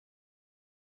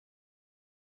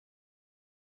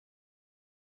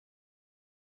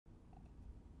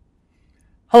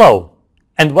Hello,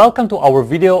 and welcome to our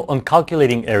video on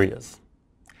calculating areas.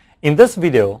 In this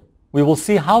video, we will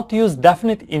see how to use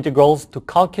definite integrals to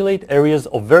calculate areas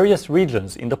of various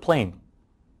regions in the plane.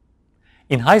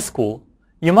 In high school,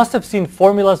 you must have seen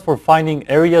formulas for finding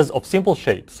areas of simple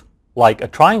shapes, like a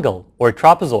triangle or a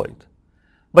trapezoid.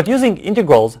 But using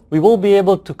integrals, we will be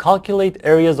able to calculate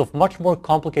areas of much more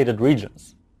complicated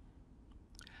regions.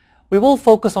 We will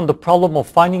focus on the problem of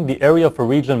finding the area of a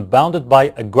region bounded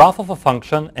by a graph of a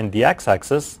function and the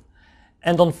x-axis,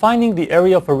 and on finding the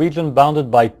area of a region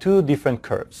bounded by two different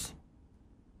curves.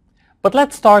 But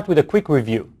let's start with a quick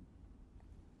review.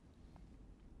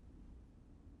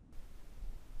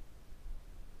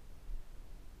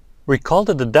 Recall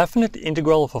that the definite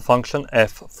integral of a function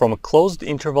f from a closed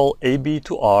interval ab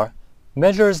to r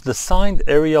measures the signed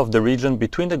area of the region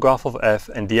between the graph of f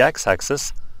and the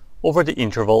x-axis over the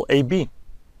interval ab.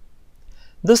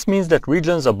 This means that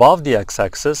regions above the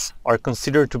x-axis are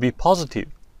considered to be positive,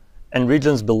 and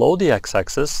regions below the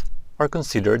x-axis are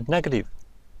considered negative.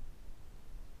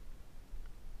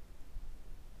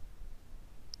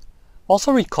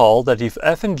 Also recall that if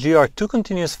f and g are two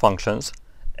continuous functions,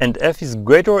 and f is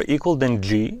greater or equal than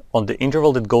g on the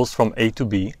interval that goes from a to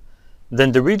b,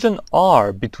 then the region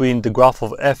R between the graph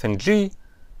of f and g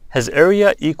has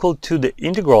area equal to the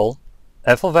integral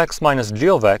f of x minus g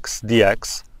of x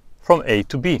dx from a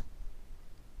to b.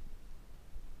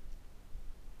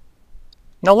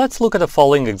 Now let's look at the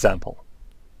following example.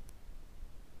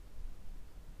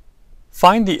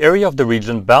 Find the area of the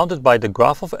region bounded by the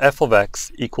graph of f of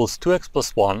x equals 2x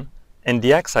plus 1 and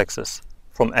the x-axis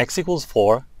from x equals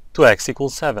 4 to x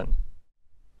equals 7.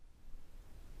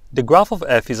 The graph of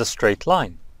f is a straight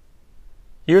line.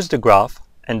 Here's the graph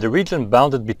and the region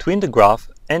bounded between the graph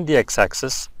and the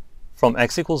x-axis from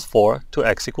x equals 4 to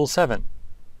x equals 7.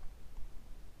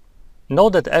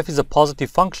 Note that f is a positive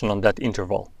function on that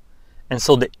interval, and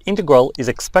so the integral is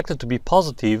expected to be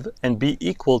positive and be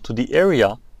equal to the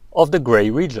area of the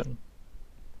gray region.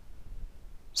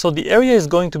 So the area is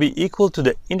going to be equal to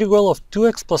the integral of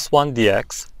 2x plus 1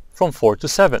 dx from 4 to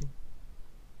 7.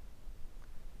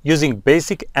 Using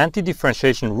basic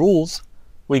anti-differentiation rules,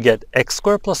 we get x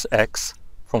squared plus x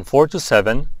from 4 to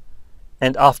 7,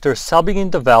 and after subbing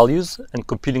in the values and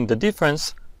computing the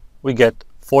difference, we get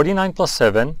 49 plus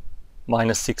 7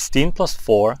 minus 16 plus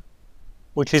 4,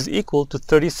 which is equal to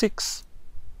 36.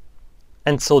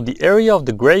 And so the area of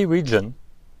the gray region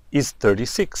is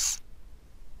 36.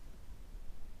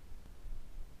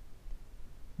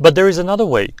 But there is another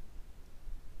way.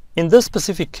 In this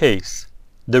specific case,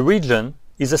 the region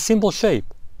is a simple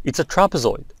shape. It's a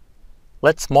trapezoid.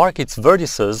 Let's mark its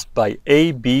vertices by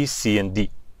A, B, C, and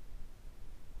D.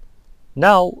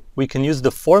 Now we can use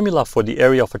the formula for the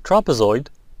area of a trapezoid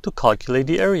to calculate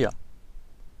the area.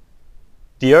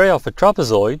 The area of a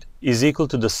trapezoid is equal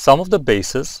to the sum of the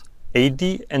bases AD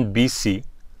and BC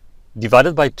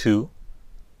divided by 2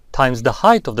 times the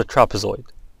height of the trapezoid,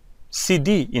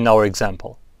 CD in our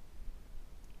example.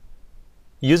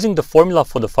 Using the formula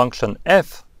for the function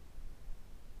f,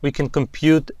 we can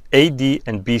compute AD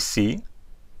and BC,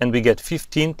 and we get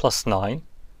 15 plus 9.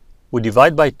 We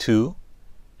divide by 2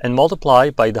 and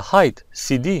multiply by the height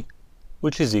CD,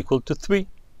 which is equal to 3.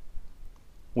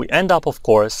 We end up, of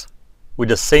course, with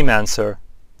the same answer,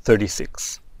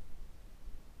 36.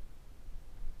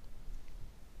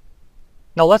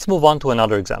 Now let's move on to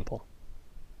another example.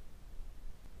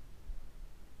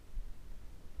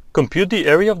 Compute the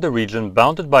area of the region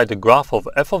bounded by the graph of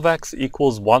f of x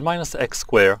equals 1 minus x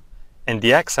squared and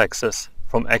the x-axis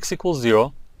from x equals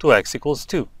 0 to x equals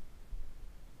 2.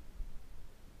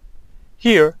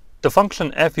 Here, the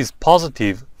function f is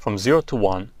positive from 0 to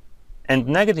 1 and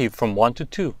negative from 1 to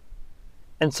 2.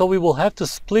 And so we will have to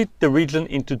split the region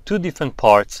into two different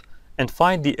parts and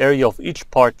find the area of each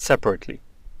part separately.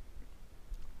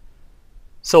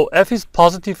 So f is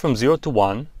positive from 0 to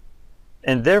 1,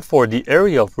 and therefore the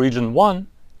area of region 1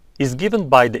 is given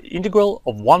by the integral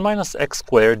of 1 minus x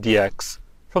squared dx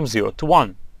from 0 to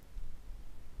 1.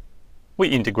 We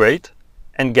integrate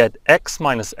and get x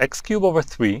minus x cubed over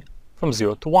 3 from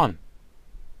 0 to 1.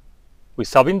 We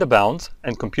sub in the bounds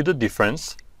and compute the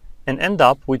difference and end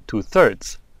up with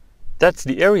 2/3. That's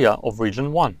the area of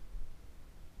region 1.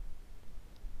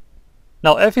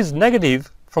 Now f is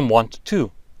negative from 1 to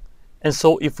 2, and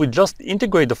so if we just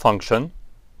integrate the function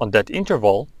on that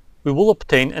interval, we will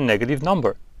obtain a negative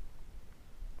number.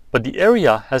 But the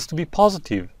area has to be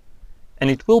positive, and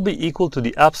it will be equal to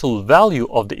the absolute value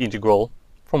of the integral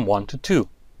from 1 to 2.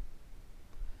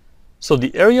 So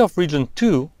the area of region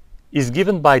 2 is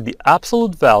given by the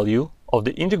absolute value of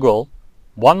the integral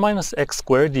 1 minus x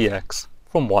squared dx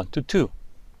from 1 to 2.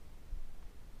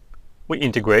 we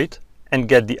integrate and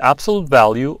get the absolute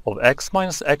value of x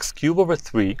minus x cubed over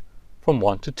 3 from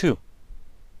 1 to 2.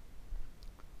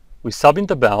 We sub in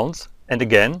the bounds and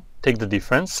again take the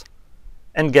difference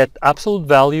and get absolute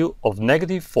value of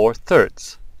negative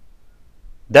 4/3.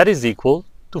 That is equal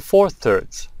to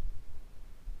 4/3.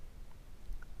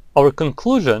 Our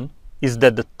conclusion is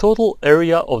that the total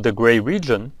area of the gray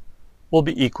region will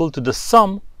be equal to the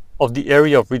sum of the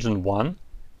area of region 1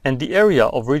 and the area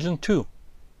of region 2.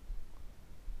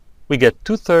 We get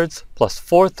 2/3 plus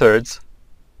 4/3,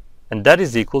 and that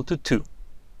is equal to 2.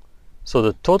 So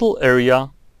the total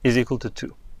area is equal to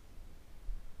 2.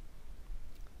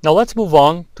 Now let's move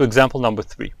on to example number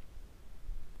 3.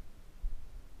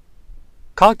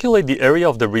 Calculate the area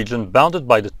of the region bounded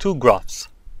by the two graphs,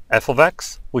 f of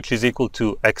x, which is equal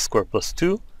to x squared plus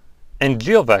 2, and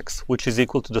g of x, which is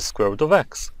equal to the square root of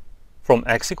x, from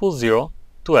x equals 0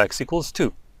 to x equals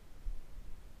 2.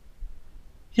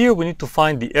 Here we need to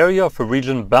find the area of a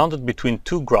region bounded between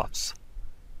two graphs,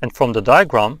 and from the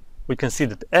diagram we can see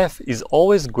that f is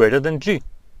always greater than g.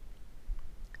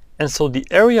 And so the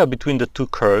area between the two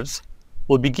curves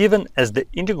will be given as the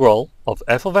integral of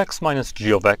f of x minus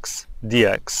g of x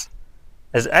dx,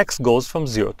 as x goes from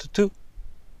 0 to 2.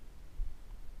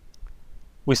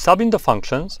 We sub in the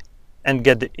functions and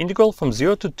get the integral from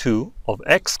 0 to 2 of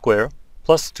x squared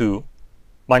plus 2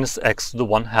 minus x to the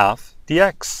 1/2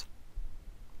 dx.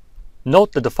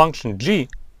 Note that the function g,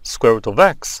 square root of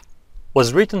x,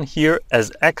 was written here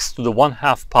as x to the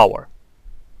 1/2 power.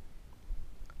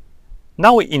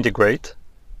 Now we integrate,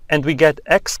 and we get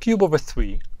x cubed over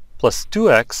 3 plus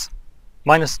 2x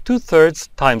minus 2/3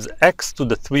 times x to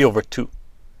the 3 over 2,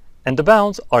 and the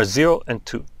bounds are 0 and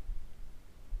 2.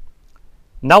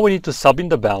 Now we need to sub in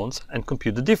the bounds and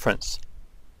compute the difference.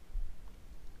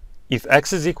 If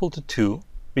x is equal to 2,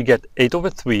 we get 8 over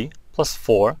 3 plus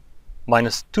 4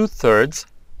 minus 2/3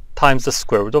 times the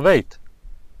square root of 8.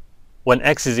 When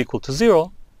x is equal to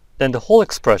 0, then the whole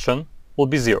expression will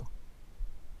be 0.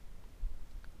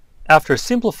 After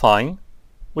simplifying,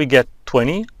 we get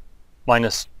 20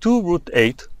 minus 2 root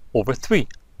 8 over 3,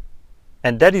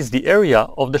 and that is the area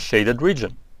of the shaded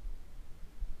region.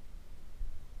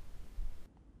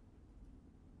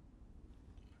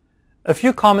 A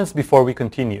few comments before we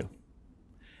continue.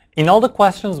 In all the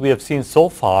questions we have seen so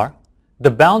far,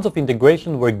 the bounds of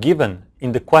integration were given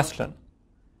in the question.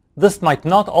 This might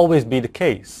not always be the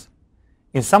case.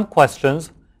 In some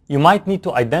questions, you might need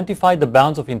to identify the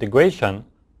bounds of integration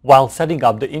while setting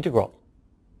up the integral.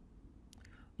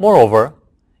 Moreover,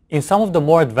 in some of the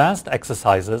more advanced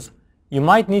exercises, you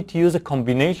might need to use a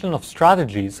combination of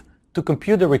strategies to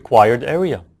compute the required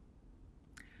area.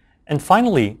 And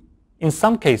finally, in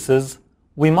some cases,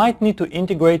 we might need to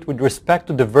integrate with respect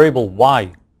to the variable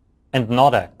y and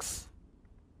not x.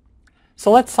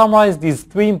 So let's summarize these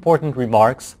three important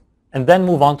remarks and then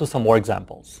move on to some more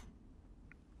examples.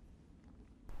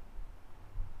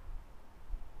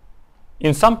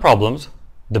 In some problems,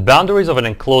 the boundaries of an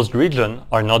enclosed region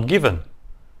are not given.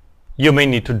 You may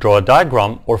need to draw a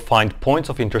diagram or find points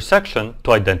of intersection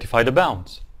to identify the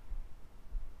bounds.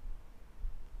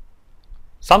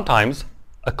 Sometimes,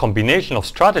 a combination of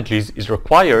strategies is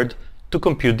required to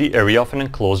compute the area of an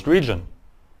enclosed region.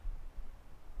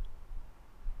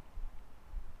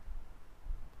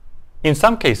 In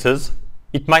some cases,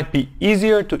 it might be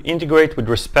easier to integrate with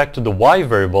respect to the y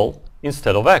variable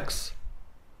instead of x.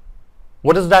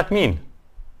 What does that mean?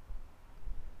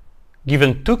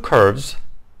 Given two curves,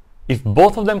 if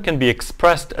both of them can be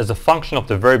expressed as a function of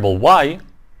the variable y,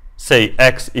 say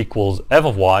x equals f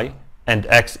of y and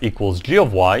x equals g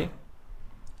of y,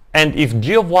 and if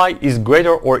g of y is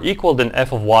greater or equal than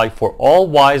f of y for all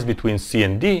y's between c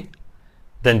and d,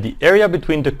 then the area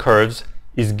between the curves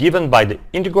is given by the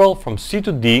integral from c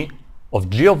to d of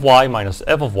g of y minus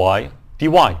f of y dy.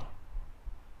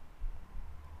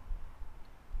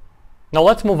 Now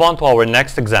let's move on to our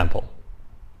next example.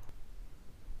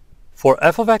 For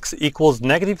f of x equals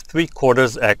negative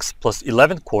 3/4 x plus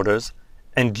 11/4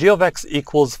 and g of x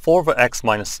equals 4 over x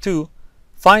minus 2,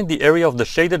 find the area of the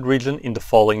shaded region in the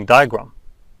following diagram.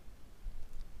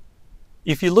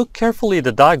 If you look carefully at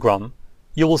the diagram,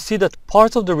 you will see that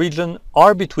parts of the region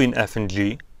are between f and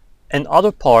g, and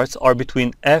other parts are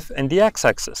between f and the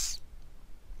x-axis.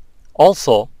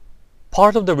 Also,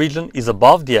 part of the region is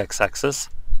above the x-axis,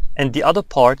 and the other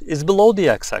part is below the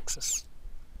x-axis.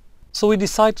 So we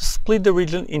decide to split the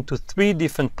region into three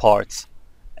different parts,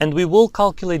 and we will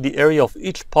calculate the area of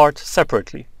each part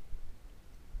separately.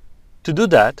 To do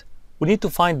that, we need to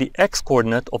find the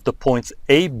x-coordinate of the points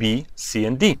A, B, C,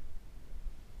 and D.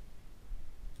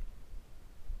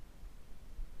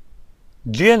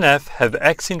 G and f have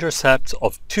x-intercepts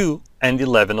of 2 and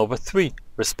 11/3,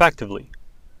 respectively.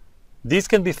 These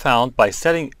can be found by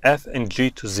setting f and g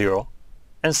to 0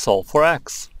 and solve for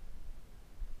x.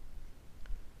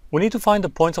 We need to find the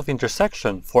points of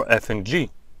intersection for f and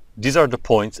g. These are the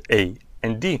points A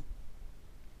and D.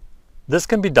 This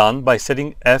can be done by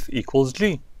setting f equals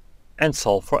g and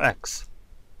solve for x.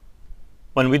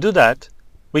 When we do that,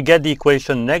 we get the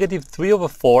equation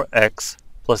 -3/4x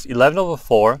plus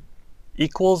 11/4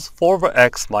 equals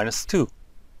 4/x minus 2.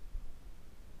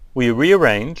 We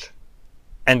rearrange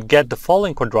and get the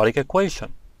following quadratic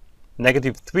equation: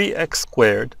 -3x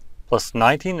squared plus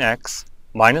 19x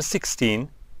minus 16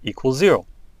 equals 0.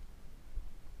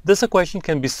 This equation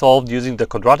can be solved using the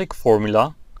quadratic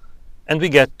formula, and we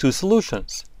get two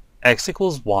solutions, x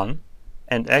equals 1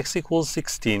 and x equals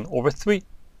 16/3.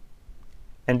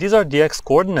 And these are the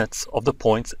x-coordinates of the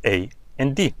points A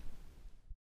and D.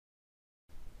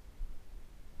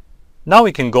 Now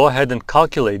we can go ahead and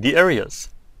calculate the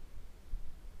areas.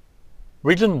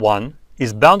 Region 1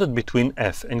 is bounded between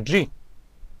f and g,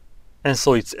 and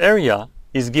so its area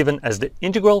is given as the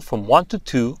integral from 1 to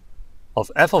 2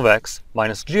 of f of x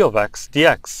minus g of x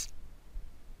dx.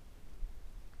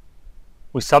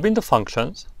 We sub in the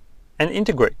functions and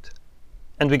integrate,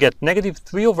 and we get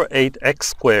 -3/8x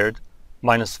squared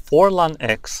minus 4 ln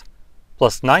x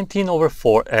plus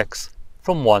 19/4x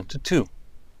from 1 to 2.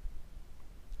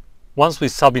 Once we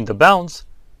sub in the bounds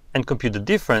and compute the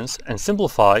difference and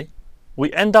simplify,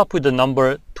 we end up with the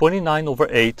number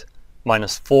 29/8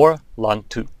 minus 4 ln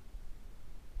 2.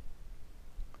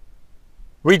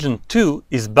 Region 2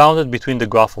 is bounded between the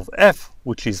graph of f,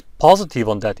 which is positive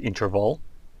on that interval,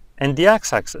 and the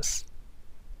x-axis.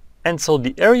 And so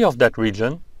the area of that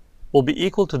region will be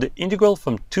equal to the integral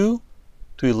from 2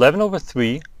 to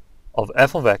 11/3 of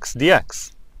f of x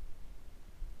dx.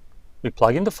 We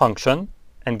plug in the function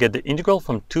and get the integral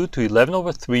from 2 to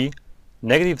 11/3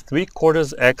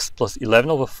 -3/4 x plus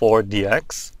 11/4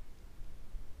 dx.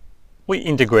 We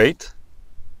integrate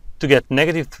to get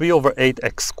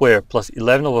 -3/8x squared plus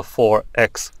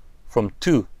 11/4x from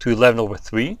 2 to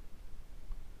 11/3.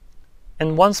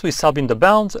 And once we sub in the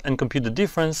bounds and compute the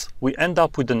difference, we end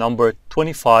up with the number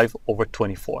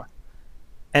 25/24.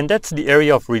 And that's the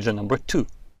area of region number 2.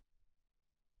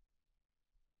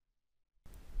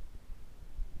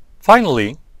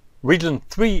 Finally, region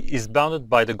 3 is bounded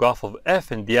by the graph of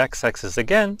f and the x-axis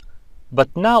again,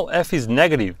 but now f is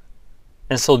negative,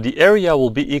 and so the area will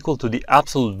be equal to the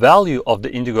absolute value of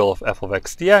the integral of f of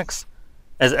x dx,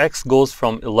 as x goes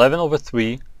from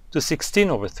 11/3 to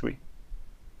 16/3.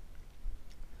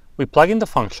 We plug in the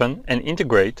function and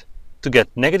integrate to get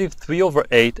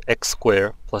 -3/8x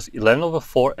squared plus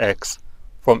 11/4x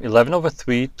from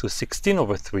 11/3 to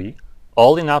 16/3,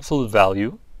 all in absolute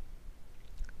value,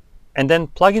 and then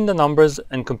plug in the numbers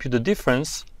and compute the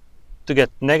difference to get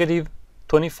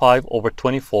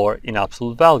 -25/24 in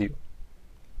absolute value.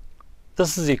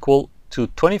 This is equal to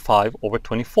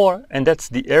 25/24, and that's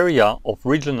the area of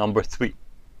region number 3.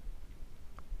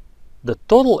 The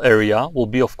total area will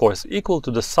be, of course, equal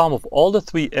to the sum of all the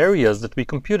three areas that we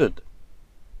computed.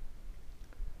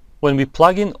 When we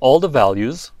plug in all the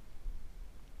values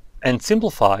and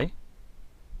simplify,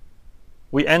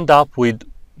 we end up with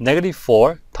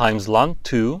 -4 times ln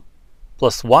 2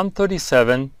 plus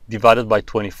 137 divided by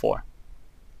 24.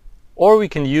 Or we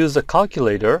can use a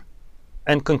calculator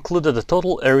and conclude that the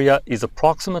total area is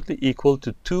approximately equal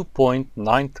to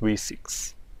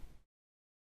 2.936.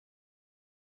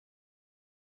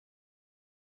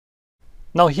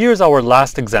 Now here's our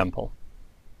last example.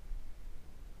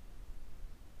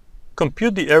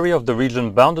 Compute the area of the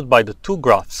region bounded by the two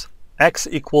graphs x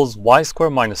equals y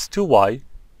squared minus 2y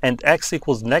and x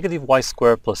equals -y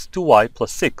squared plus 2y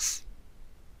plus 6.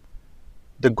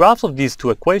 The graphs of these two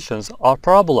equations are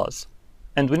parabolas,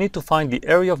 and we need to find the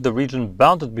area of the region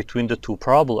bounded between the two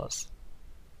parabolas.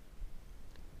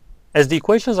 As the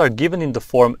equations are given in the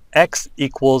form x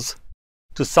equals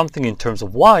to something in terms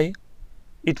of y,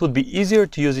 it would be easier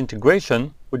to use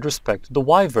integration with respect to the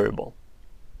y variable.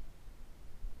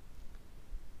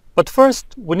 But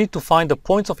first, we need to find the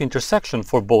points of intersection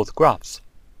for both graphs.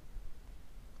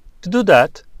 To do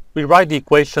that, we write the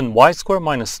equation y squared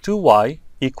minus 2y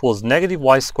equals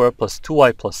 -y squared plus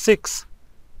 2y plus 6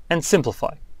 and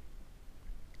simplify.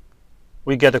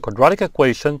 We get a quadratic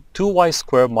equation 2y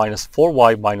squared minus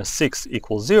 4y minus 6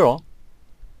 equals 0,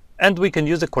 and we can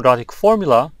use the quadratic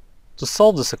formula to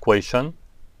solve this equation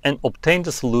and obtain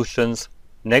the solutions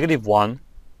 -1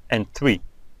 and 3.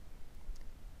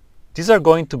 These are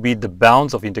going to be the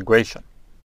bounds of integration.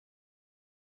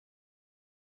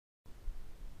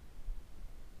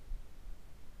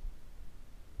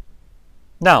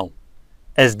 Now,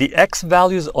 as the x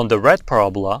values on the red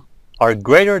parabola are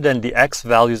greater than the x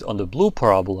values on the blue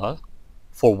parabola,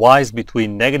 for y's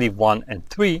between -1 and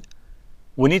 3,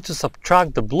 we need to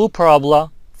subtract the blue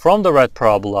parabola from the red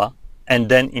parabola and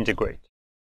then integrate.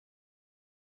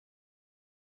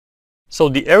 So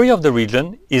the area of the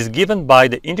region is given by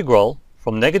the integral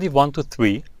from -1 to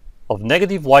 3 of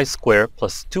 -y squared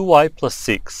plus 2y plus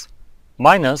 6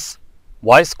 minus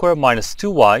y squared minus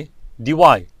 2y dy.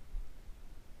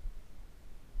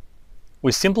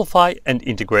 We simplify and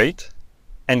integrate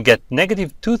and get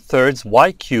 -2/3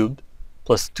 y cubed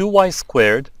plus 2y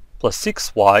squared plus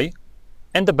 6y,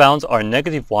 and the bounds are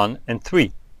 -1 and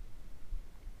 3.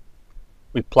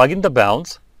 We plug in the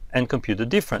bounds and compute the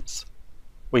difference.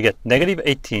 We get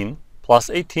 -18 plus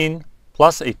 18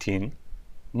 plus 18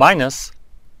 minus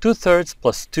 2/3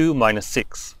 plus 2 minus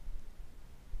 6.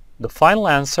 The final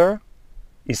answer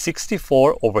is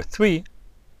 64/3,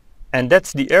 and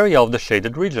that's the area of the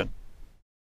shaded region.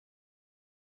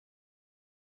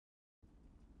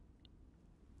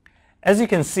 As you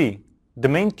can see, the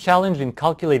main challenge in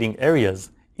calculating areas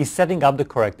is setting up the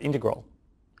correct integral.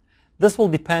 This will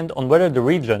depend on whether the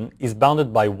region is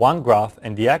bounded by one graph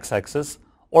and the x-axis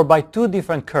or by two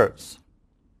different curves.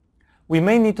 We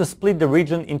may need to split the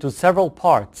region into several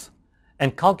parts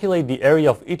and calculate the area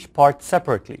of each part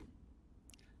separately.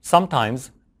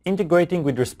 Sometimes, integrating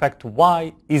with respect to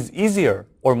y is easier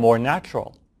or more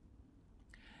natural.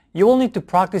 You will need to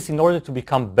practice in order to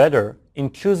become better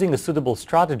in choosing a suitable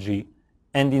strategy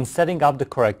and in setting up the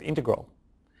correct integral.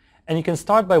 And you can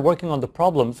start by working on the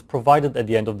problems provided at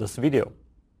the end of this video.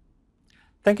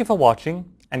 Thank you for watching,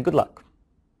 and good luck.